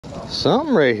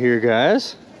Something right here,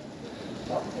 guys.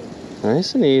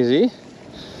 Nice and easy.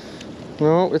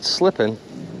 No, it's slipping.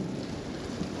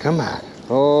 Come on.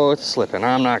 Oh, it's slipping.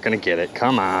 I'm not gonna get it.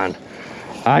 Come on.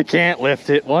 I can't lift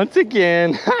it once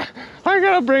again. I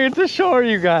gotta bring it to shore,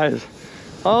 you guys.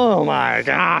 Oh my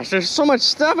gosh, there's so much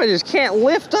stuff I just can't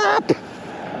lift up.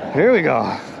 Here we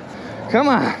go. Come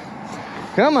on.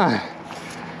 Come on.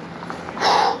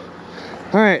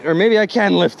 All right, or maybe I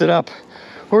can lift it up.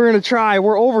 We're gonna try.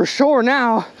 We're over shore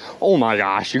now. Oh my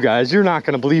gosh, you guys, you're not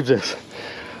gonna believe this.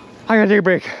 I gotta take a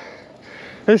break.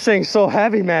 This thing's so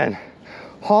heavy, man.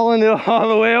 Hauling it all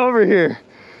the way over here.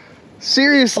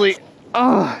 Seriously.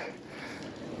 Oh,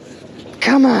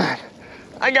 come on.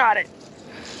 I got it.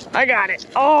 I got it.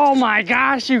 Oh my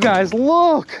gosh, you guys,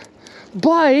 look.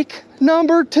 Bike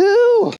number 2.